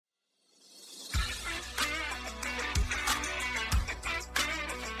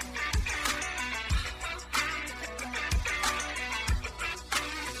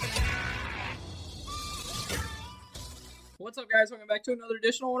up, guys? Welcome back to another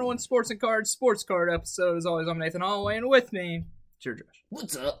edition of 101 Sports and Cards Sports Card episode. As always, I'm Nathan Holloway, and with me, Jared Josh.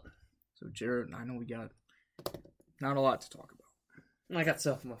 What's up? So, Jared, I know we got not a lot to talk about. I got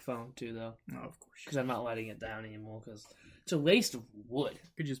stuff on my phone, too, though. Oh, of course. Because I'm not letting it down anymore, because it's a waste of wood.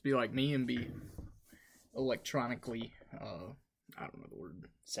 Could just be like me and be electronically, I don't know the word.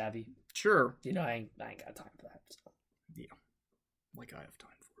 Savvy. Sure. You know, I ain't got time for that. So. Yeah. Like I have time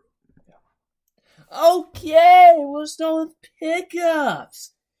for it. Yeah. Okay, we'll start with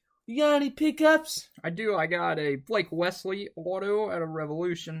pickups. You got any pickups? I do. I got a Blake Wesley auto at a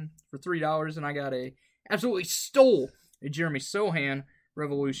Revolution for $3, and I got absolutely stole a Jeremy Sohan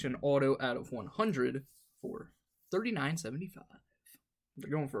Revolution auto out of 100 for $39.75.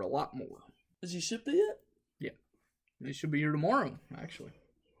 They're going for a lot more. Is he shipped it yet? Yeah. They should be here tomorrow, actually.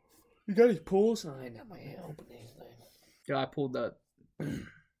 You got any pulls? I ain't got my hand open anything. Yeah, I pulled that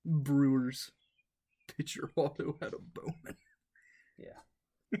Brewers pitcher auto out of Bowman. Yeah.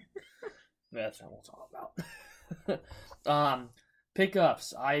 That's what we'll talk about.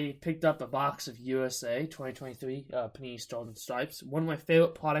 Pickups. I picked up a box of USA 2023 Panini Stars and Stripes. One of my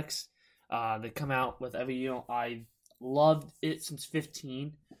favorite products that come out with every year. I loved it since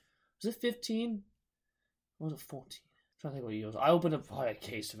 15. Was it 15? Or was it 14? I'm trying to think what year it was. I opened up probably a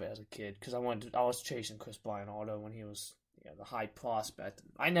case of it as a kid because I was chasing Chris Bryant auto when he was the high prospect.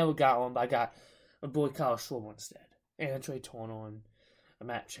 I never got one, but I got a boy Kyle Schwarber instead. And a Trey Turner and a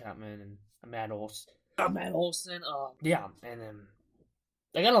Matt Chapman and a Matt Olson. Yeah, and then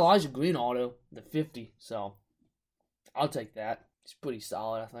I got Elijah Green auto, the 50, so I'll take that. He's pretty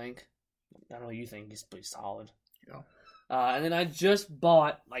solid, I think. I know you think he's pretty solid. Yeah. And then I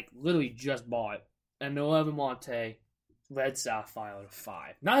literally just bought a Noel Monte Red Sapphire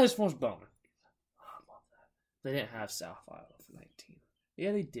 5. Not his first Bowman. I love that. They didn't have Sapphire for 19.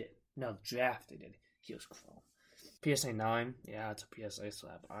 Yeah, they did. No, draft they did. He was chrome. PSA 9. Yeah, it's a PSA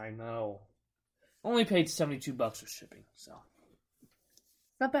slab. I know. Only paid $72 for shipping, so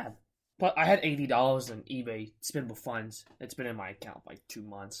not bad. But I had $80 in eBay spendable funds. It's been in my account for like 2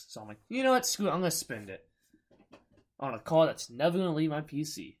 months. So I'm like, you know what? Screw it. I'm going to spend it on a card that's never going to leave my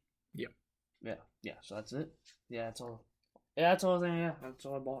PC. Yeah. Yeah, so that's it. Yeah, that's all. Yeah, that's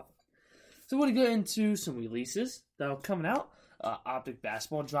all I bought. So we're going to go into some releases that are coming out. Optic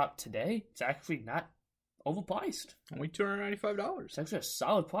Basketball dropped today. It's actually not overpriced. Only $295. It's actually a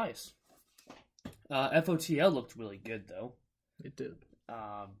solid price. FOTL looked really good, though. It did.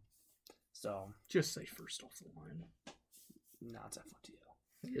 So just say first off the line. No, it's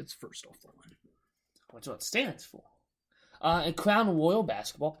FOTL. It's first off the line. That's what it stands for. And Crown Royal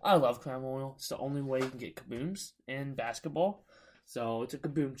Basketball. I love Crown Royal. It's the only way you can get kabooms in basketball. So it's a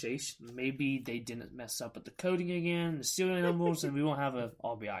kaboom chase. Maybe they didn't mess up with the coding again, the serial numbers, and we won't have an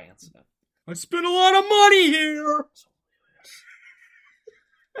RBI incident. I spent a lot of money here!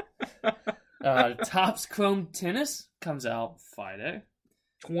 Topps Chrome Tennis comes out Friday.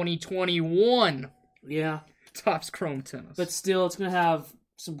 2021. Yeah. Topps Chrome Tennis. But still, it's going to have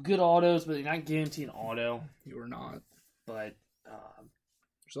some good autos, but you're not guaranteeing auto. You are not. But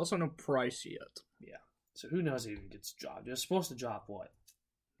there's also no price yet. Yeah. So who knows if it even gets dropped. They're supposed to drop what?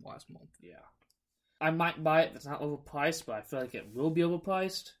 Last month. Yeah. I might buy it if it's not overpriced, but I feel like it will be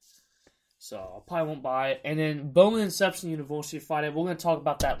overpriced. So I probably won't buy it. And then Bowman Inception University Friday. We're going to talk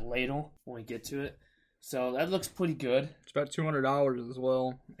about that later when we get to it. So that looks pretty good. It's about $200 as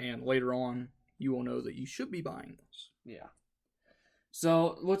well. And later on, you will know that you should be buying this. Yeah.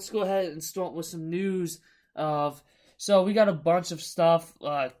 So let's go ahead and start with some news So we got a bunch of stuff.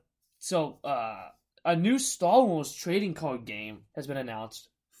 A new Star Wars trading card game has been announced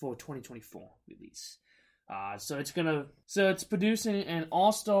for 2024 release. It's producing an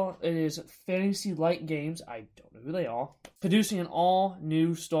all-star. It is Fantasy Light Games. I don't know who they are. Producing an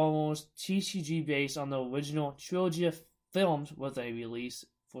all-new Star Wars TCG based on the original trilogy of films with a release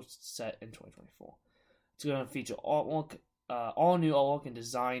for set in 2024. It's going to feature artwork, all new artwork and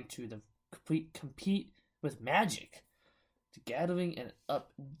design to compete with Magic, The Gathering, and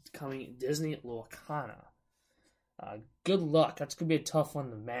upcoming Disney Lorcana. Good luck. That's going to be a tough one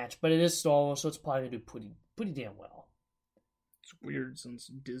to match, but it is Star Wars, so it's probably going to do pretty damn well. It's weird since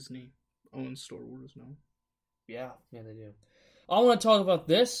Disney owns Star Wars now. Yeah, they do. I want to talk about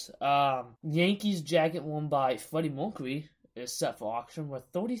this. Yankees jacket worn by Freddie Mercury is set for auction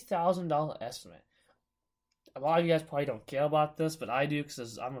with $30,000 estimate. A lot of you guys probably don't care about this, but I do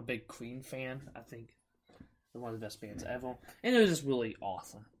because I'm a big Queen fan. I think they're one of the best bands ever. And it was just really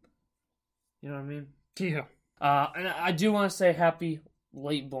awesome. You know what I mean? Yeah. And I do want to say happy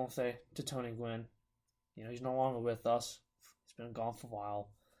late birthday to Tony Gwynn. You know, he's no longer with us. He's been gone for a while.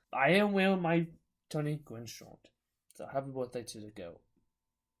 I am wearing my Tony Gwynn shirt. So happy birthday to the GOAT.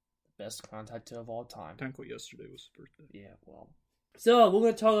 Best contactor of all time. Technically, yesterday was his birthday. Yeah, well. So, we're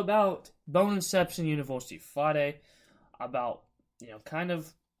going to talk about Bowman Inception University Friday. About, kind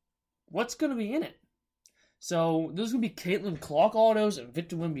of what's going to be in it. So, there's going to be Caitlin Clark autos and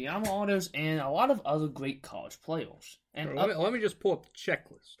Victor Wembanyama autos and a lot of other great college players. And let me just pull up the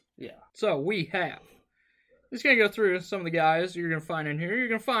checklist. Yeah. So, we have... Just going to go through some of the guys you're going to find in here. You're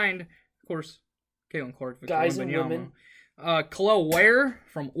going to find, of course, Caitlin Clark, Victor guys Wembanyama. and women. Khalil Ware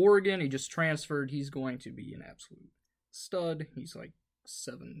from Oregon. He just transferred. He's going to be an absolute stud. He's like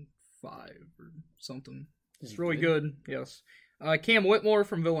 7'5" or something. He's really good. Yes. Cam Whitmore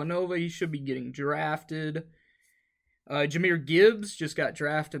from Villanova. He should be getting drafted. Jahmyr Gibbs just got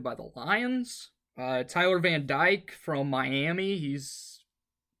drafted by the Lions. Tyler Van Dyke from Miami. He's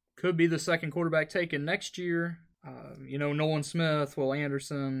could be the second quarterback taken next year. Nolan Smith, Will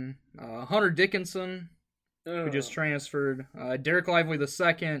Anderson, Hunter Dickinson, who just transferred. Derek Lively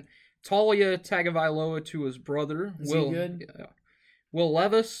II, Talia Tagovailoa to his brother. Is he good? Will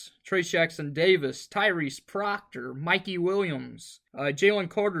Levis, Trace Jackson Davis, Tyrese Proctor, Mikey Williams, Jalen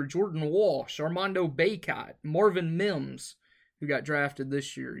Carter, Jordan Walsh, Armando Bacot, Marvin Mims, who got drafted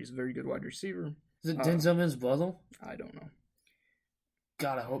this year. He's a very good wide receiver. Is it Denzel Mims' brother? I don't know.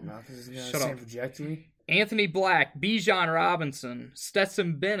 God, I hope not, because he's got the same trajectory. Anthony Black, Bijan Robinson,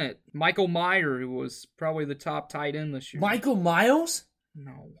 Stetson Bennett, Michael Meyer, who was probably the top tight end this year. Michael Miles?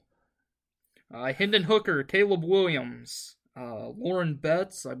 No. Hendon Hooker, Caleb Williams, Lauren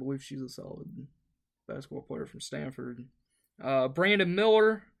Betts, I believe she's a solid basketball player from Stanford. Brandon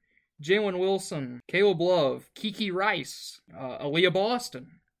Miller, Jalen Wilson, Caleb Love, Kiki Rice, Aaliyah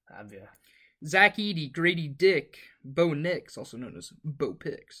Boston, Zach Edey, Grady Dick, Bo Nix, also known as Bo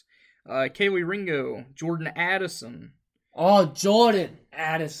Picks, Kaylee Ringo, Jordan Addison. Oh, Jordan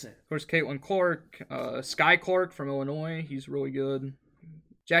Addison. Of course, Caitlin Clark, Sky Clark from Illinois. He's really good.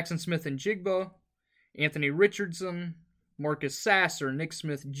 Jackson Smith and Jigba, Anthony Richardson, Marcus Sasser, Nick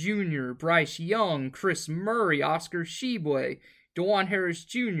Smith Jr., Bryce Young, Chris Murray, Oscar Shibwe, DeJuan Harris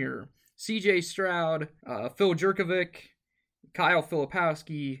Jr., CJ Stroud, Phil Jerkovic, Kyle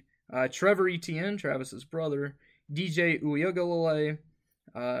Filipowski, Trevor Etienne, Travis's brother, DJ Uiagalelei,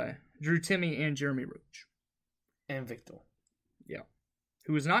 Drew Timme, and Jeremy Roach. And Victor. Yeah.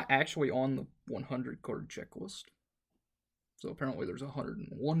 Who is not actually on the 100 card checklist. So apparently there's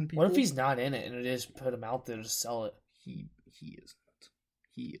 101 people. What if he's not in it and it is put him out there to sell it? He isn't.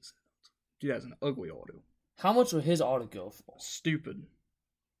 He isn't. Dude has an ugly auto. How much would his auto go for? Stupid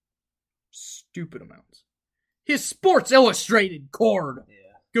amounts. His Sports Illustrated card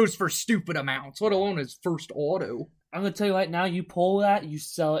goes for stupid amounts, let alone his first auto. I'm going to tell you right now, you pull that, you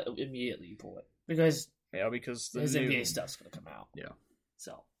sell it immediately, you pull it. Because his NBA stuff's going to come out. Yeah.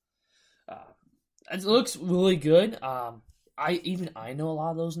 So, it looks really good. I know a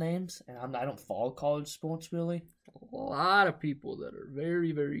lot of those names, and I don't follow college sports really. A lot of people that are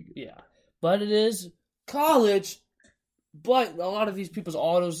very, very good. Yeah. But it is college, but a lot of these people's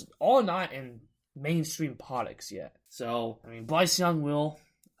autos are not in mainstream products yet. So, Bryce Young will,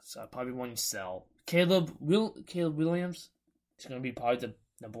 so probably one you sell. Caleb Williams is going to be probably the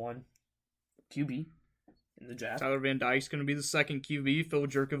number one QB in the draft. Tyler Van Dyke's going to be the second QB. Phil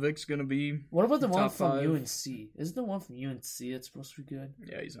Jerkovic's going to be What about the one from 5. UNC? Isn't the one from UNC that's supposed to be good?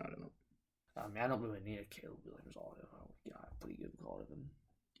 Yeah, he's not in it. I don't really need a Caleb Williams auto. I got a pretty good auto of him.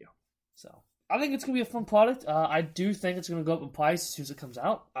 Yeah. So, I think it's going to be a fun product. I do think it's going to go up in price as soon as it comes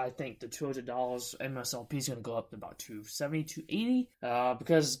out. I think the $200 MSRP is going to go up to about $270, $280,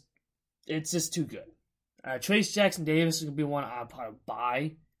 because it's just too good. Trace Jackson Davis is going to be one I'll probably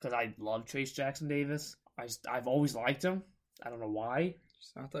buy, because I love Trace Jackson Davis. I've always liked him. I don't know why.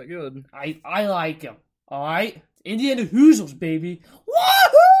 He's not that good. I like him. Alright? Indiana Hoosiers, baby.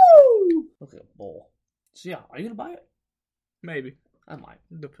 Woohoo! Look at a bowl. So yeah, are you going to buy it? Maybe. I might.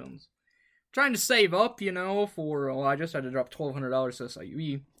 Depends. Trying to save up, for, I just had to drop $1,200 to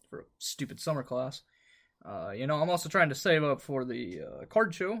SIUE for a stupid summer class. I'm also trying to save up for the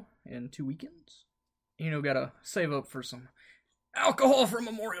card show in 2 weekends. Gotta save up for some alcohol for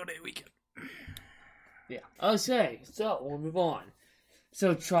Memorial Day weekend. Yeah. Okay, so we'll move on.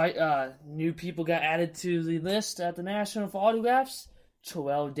 So new people got added to the list at the National for autographs.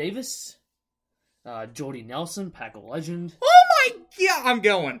 Terrell Davis, Jordy Nelson, Packer legend. Oh my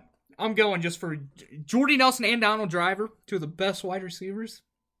God! I'm going just for Jordy Nelson and Donald Driver, two of the best wide receivers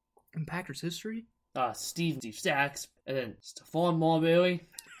in Packers history. Steve Sachs, and then Stephon Marbury.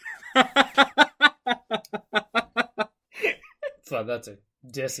 So that's a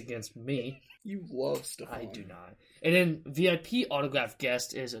diss against me. You love Stephon. I do not. And then VIP autograph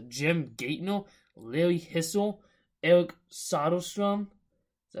guest is Jim Gaitner, Larry Hissel, Eric Soderstrom,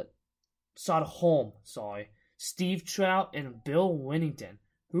 Soderholm, Steve Trout, and Bill Winnington.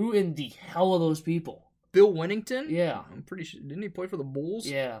 Who in the hell are those people? Bill Winnington? Yeah. I'm pretty sure. Didn't he play for the Bulls?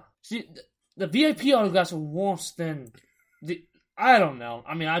 Yeah. See, the VIP autographs are worse than the... I don't know.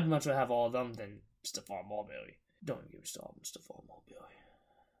 I mean, I'd much rather have all of them than Stephon Marbury. Don't give me Stephon Marbury.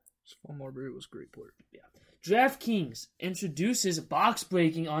 Stephon Marbury was a great player. Yeah. DraftKings introduces box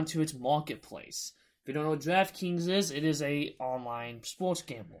breaking onto its marketplace. If you don't know what DraftKings is, it is a online sports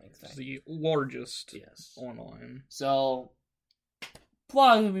gambling thing. It's the largest Yes. online. So,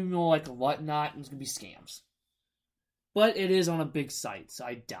 probably going to be more like a whatnot, and it's going to be scams. But it is on a big site, so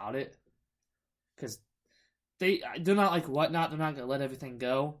I doubt it. Because they're not like whatnot, they're not going to let everything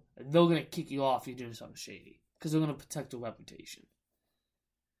go. They're going to kick you off if you're doing something shady. Because they're going to protect their reputation.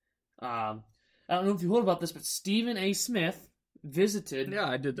 I don't know if you heard about this, but Stephen A. Smith visited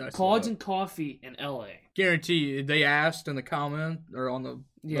I did that. Cards and Coffee in L.A. Guarantee you, they asked in the comment or on the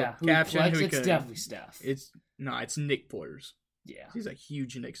caption. It's definitely Steph. It's Nick players. Yeah. He's a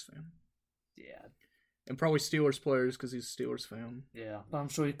huge Knicks fan. Yeah. And probably Steelers players because he's a Steelers fan. Yeah. But I'm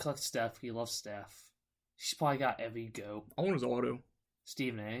sure he collects Steph. He loves Steph. He's probably got every goat. I want his auto.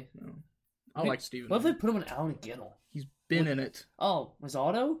 Stephen A. No. I like Stephen What A. if they put him in Allen Ginnell? He's been in it. Oh, his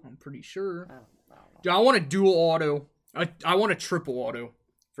auto? I'm pretty sure. I don't know. Dude, I want a dual auto. I want a triple auto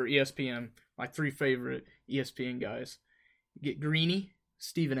for ESPN. My 3 favorite ESPN guys. You get Greeny,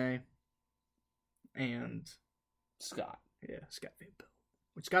 Stephen A, and Scott. Yeah, Scott Van Pelt.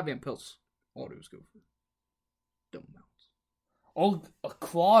 Which Scott Van Pelt's autos go for double mounts. Oh, a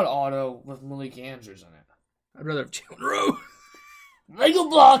quad auto with Malik Andrews in it. I'd rather have Jalen Rose. Legal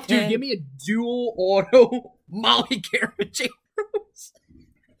block, dude. Give me a dual auto Molly Garrett Jalen Rose.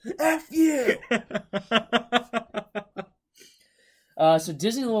 F you. So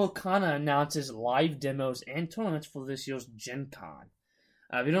Disney Lorcana announces live demos and tournaments for this year's Gen Con.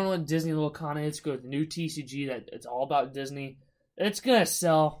 If you don't know what Disney Lorcana is, go to the new TCG that it's all about Disney. It's gonna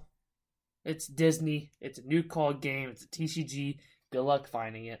sell. It's Disney. It's a new card game. It's a TCG. Good luck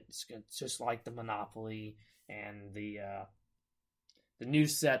finding it. It's just like the Monopoly and the new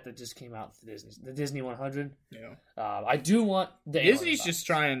set that just came out for Disney, the Disney 100. Yeah. I do want the Disney's just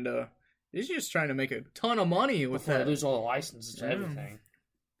trying to make a ton of money with before that. They lose all the licenses to everything.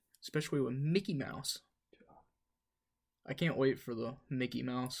 Especially with Mickey Mouse. I can't wait for the Mickey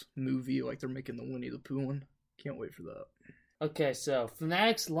Mouse movie, like they're making the Winnie the Pooh one. Can't wait for that. Okay, so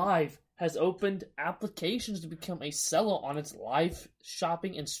Fanatics Live has opened applications to become a seller on its live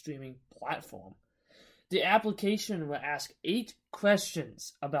shopping and streaming platform. The application will ask 8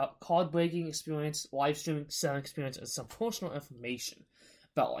 questions about card breaking experience, live streaming, selling experience, and some personal information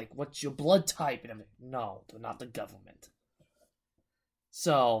about like what's your blood type and everything. No, they're not the government.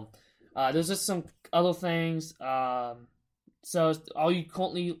 So there's just some other things. So are you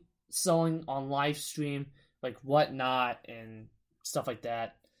currently selling on live stream like whatnot and stuff like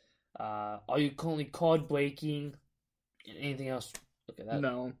that? Are you currently card breaking and anything else? Okay, that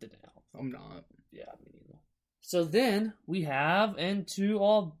no, didn't help. I'm not. Yeah, me neither. So then we have into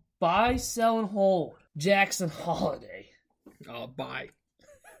our buy, sell, and hold Jackson Holiday. Buy.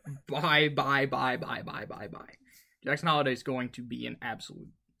 Jackson Holiday's going to be an absolute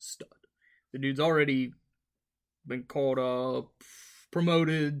stud. The dude's already been called up,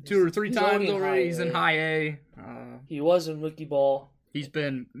 promoted 2 or 3 times already. He's in high A. He was in rookie ball. He's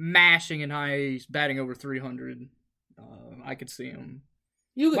been mashing in high A. He's batting over 300. I could see him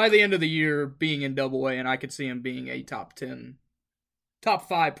by the end of the year being in Double A, and I could see him being a top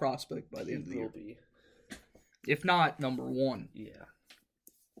 5 prospect by the end of the year. Be. If not number 1. Yeah.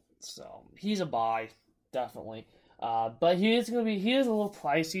 So he's a buy, definitely. But he is a little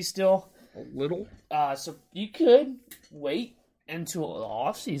pricey still. A little. So you could wait until the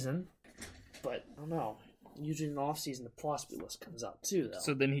off season, but I don't know. Usually in the off season, the prospect list comes out too, though.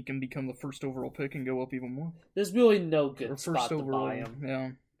 So then he can become the first overall pick and go up even more. There's really no good spot to buy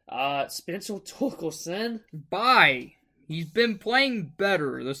him. Yeah. Spencer Torkelson. Buy. He's been playing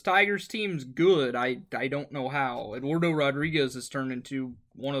better. This Tigers team's good. I don't know how. Eduardo Rodriguez has turned into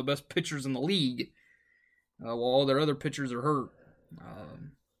one of the best pitchers in the league, while all their other pitchers are hurt.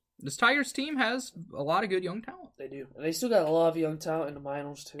 This Tigers team has a lot of good young talent. They do. And they still got a lot of young talent in the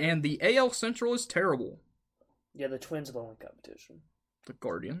minors, too. And the AL Central is terrible. Yeah, the Twins are the only competition. The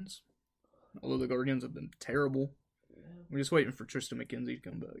Guardians. Although the Guardians have been terrible. Yeah. We're just waiting for Tristan McKenzie to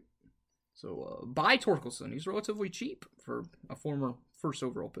come back. So, buy Torkelson. He's relatively cheap for a former first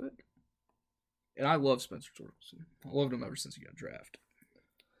overall pick. And I love Spencer Torkelson. I loved him ever since he got drafted.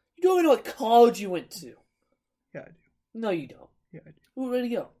 You don't even know what college you went to. Yeah, I do. No, you don't. Yeah, I do. Who ready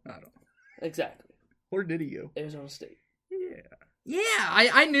to go? I don't. Exactly. Where did he go? Arizona State. Yeah,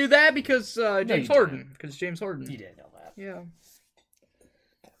 I knew that because James Harden. Because James Harden. You didn't know that. Yeah.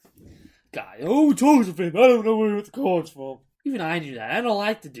 Guy, Tulsa fan. I don't know where he went to college from. Even I knew that. I don't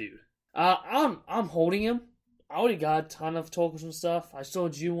like the dude. I'm holding him. I already got a ton of tokens and stuff. I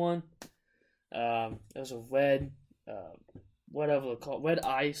sold you one. It was a red, whatever they call it, red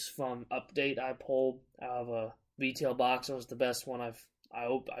ice from Update. I pulled out of a retail box. It was the best one I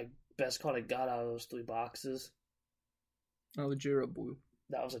best card I got out of those 3 boxes. Oh, the Jira Blue.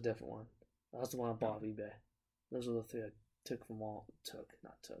 That was a different one. That was the one I bought off eBay. Those are the 3 I took from bought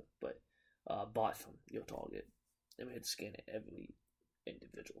from your Target. And we had to scan every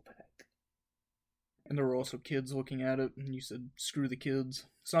individual pack. And there were also kids looking at it, and you said, screw the kids.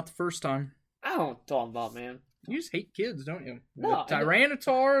 It's not the first time. I don't know what you're talking about, man. You just hate kids, don't you? No.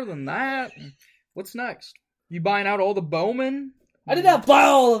 Tyranitar, then that. What's next? You buying out all the Bowman? I did not buy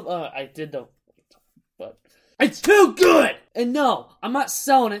all of... I did though. But... It's too good! And no, I'm not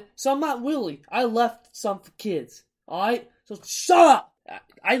selling it, so I'm not Willie. I left some for kids. Alright? So shut up!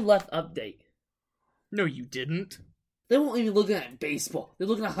 I left Update. No, you didn't. They weren't even looking at baseball. They're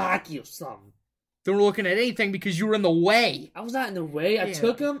looking at hockey or something. They were looking at anything because you were in the way. I was not in the way. I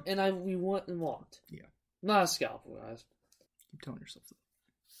took them, and we went and walked. Yeah. Not a scalpel, guys. Keep telling yourself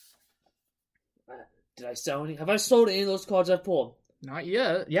that. Did I sell any? Have I sold any of those cards I pulled? Not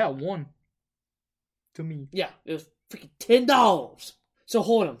yet. Yeah, 1. To me. Yeah, it was freaking $10. So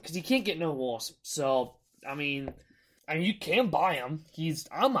hold him, because he can't get no more. So, I mean, you can buy him.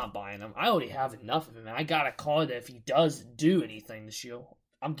 I'm not buying him. I already have enough of him, and I got a card that if he does do anything this year,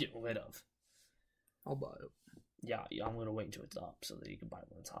 I'm getting rid of. I'll buy it. Yeah, I'm going to wait until it's up so that you can buy it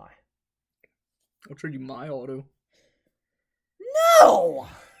when it's high. I'll trade you my auto. No!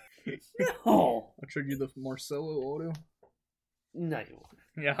 No! I'll trade you the Marcelo auto. No, you won't.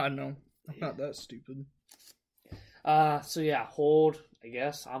 Yeah, I know. I'm not that stupid. So yeah, hold, I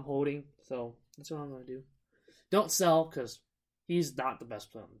guess. I'm holding, so that's what I'm going to do. Don't sell, because he's not the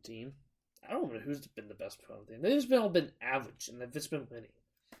best player on the team. I don't know who's been the best player on the team. They've just all been average, and they've just been winning.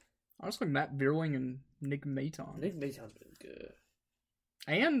 Honestly, Matt Vierling and Nick Maton. Nick Maton's been good.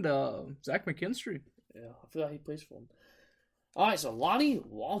 And Zach McKinstry. Yeah, I forgot he plays for him. Alright, so Lonnie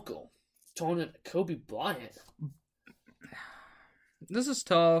Walker turning Kobe Bryant. This is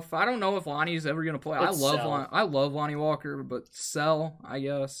tough. I don't know if Lonnie's ever going to play. I love Lonnie Walker, but sell, I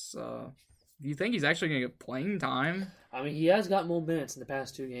guess. Do you think he's actually going to get playing time? I mean, he has got more minutes in the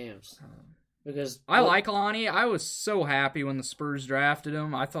past 2 games. Because I like Lonnie. I was so happy when the Spurs drafted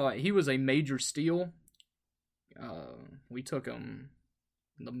him. I thought he was a major steal. We took him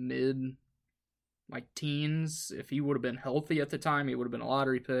in the mid, teens. If he would have been healthy at the time, he would have been a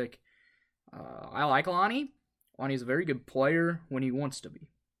lottery pick. I like Lonnie. Lonnie's a very good player when he wants to be.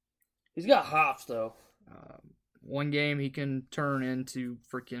 He's got hops, though. One game he can turn into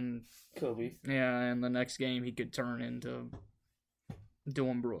freaking Kobe. Yeah, and the next game he could turn into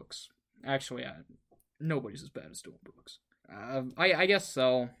Dylan Brooks. Actually, nobody's as bad as Dylan Brooks. I guess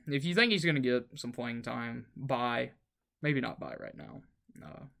so. If you think he's going to get some playing time, buy. Maybe not buy right now.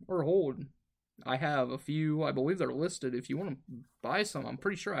 Or hold. I have a few. I believe they're listed. If you want to buy some, I'm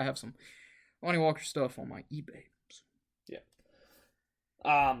pretty sure I have some Lonnie Walker stuff on my eBay. Yeah.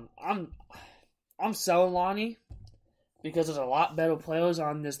 I'm selling Lonnie because there's a lot better players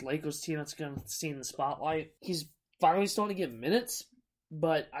on this Lakers team that's going to see in the spotlight. He's finally starting to get minutes,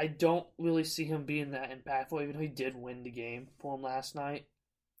 but I don't really see him being that impactful, even though he did win the game for him last night.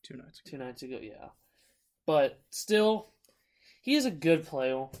 2 nights ago. 2 nights ago, yeah. But still, he is a good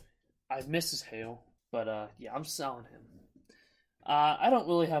player. I miss his hair, but yeah, I'm selling him. I don't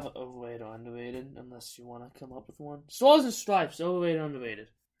really have an overrated or underrated, unless you want to come up with one. Stars and Stripes, overrated or underrated?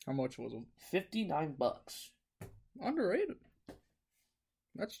 How much was it? $59. Underrated.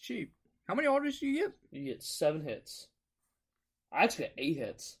 That's cheap. How many orders do you get? You get 7 hits. I actually got 8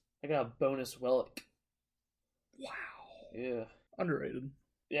 hits. I got a bonus relic. Wow. Yeah. Underrated.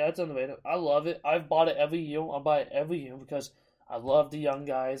 Yeah, it's underrated. I love it. I've bought it every year. I buy it every year because I love the young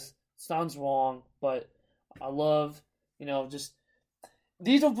guys. Sounds wrong, but I love, just...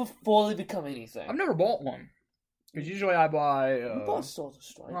 These are before they become anything. I've never bought one. Because usually I buy... you bought Stars and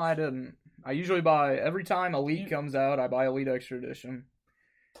Stripes. No, I didn't. I usually buy... Every time Elite comes out, I buy Elite Extra Edition.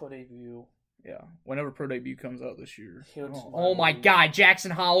 Pro Debut. Yeah. Whenever Pro Debut comes out this year. Oh my God.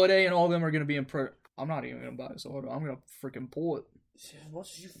 Jackson Holiday and all of them are going to be in Pro... I'm not even going to buy this auto. I'm going to freaking pull it. What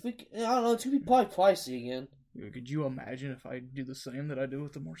did you think? I don't know. It's going to be probably pricey again. Could you imagine if I do the same that I do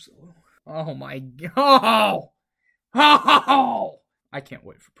with the Marcelo? Oh my God. Oh! I can't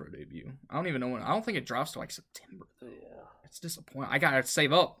wait for Pro Debut. I don't even know when. I don't think it drops till September. Yeah. It's disappointing. I gotta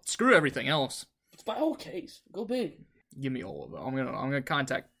save up. Screw everything else. Just buy a whole case. Go big. Give me all of it. I'm gonna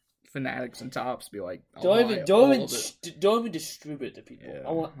contact Fanatics and Tops. Be like, don't even distribute it to people. Yeah,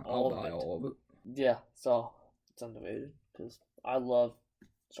 I want I'll buy all of it. Yeah, so it's underrated because I love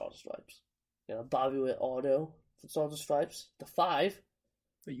Stars and Stripes. Yeah, Bobby Witt auto from Stars and Stripes. The 5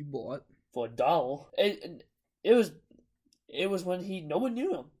 that you bought for $1. It was when no one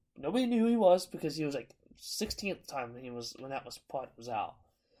knew him. Nobody knew who he was because he was like 16 at the time when that part was out.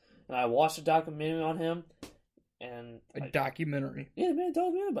 And I watched a documentary on him, and documentary. Yeah, man,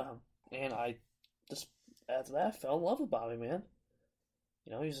 documentary about him. And I just after that fell in love with Bobby, man.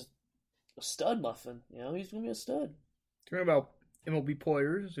 You know, he's a stud muffin. You know, he's gonna be a stud. Talking about MLB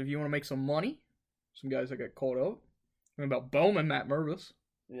players, if you want to make some money, some guys that got caught up. Talking about Bowman, Matt Mervis.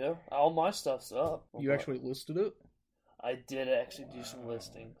 Yeah, all my stuff's up. You actually listed it? I did actually do some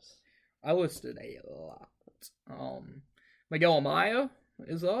listings. I listed a lot. Miguel Amaya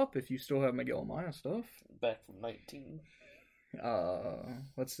is up, if you still have Miguel Amaya stuff. Back from 19.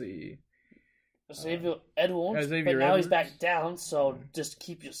 Let's see. Xavier Edwards, but now Edwards. He's back down, so just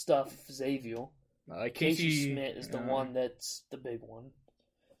keep your stuff, Xavier. Casey Schmidt is the one that's the big one.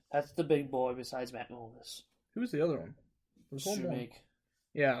 That's the big boy besides Matt Mervis. Who's the other one? There's one more. Shoemake.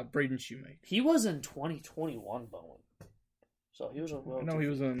 Yeah, Braden Shoemake. He was in 2021 Bowen. So he was a he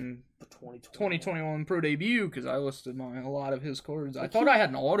was in 2021 pro debut because I listed a lot of his cards. I thought I had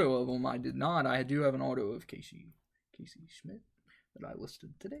an auto of him. I did not. I do have an auto of Casey Schmidt that I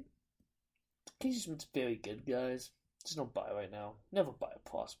listed today. Casey Schmidt's very good, guys. Just don't buy right now. Never buy a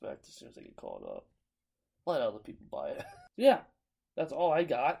prospect as soon as they get called up. Let other people buy it. Yeah, that's all I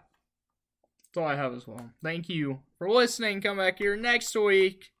got. That's all I have as well. Thank you for listening. Come back here next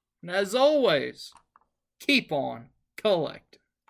week. And as always, keep on collecting.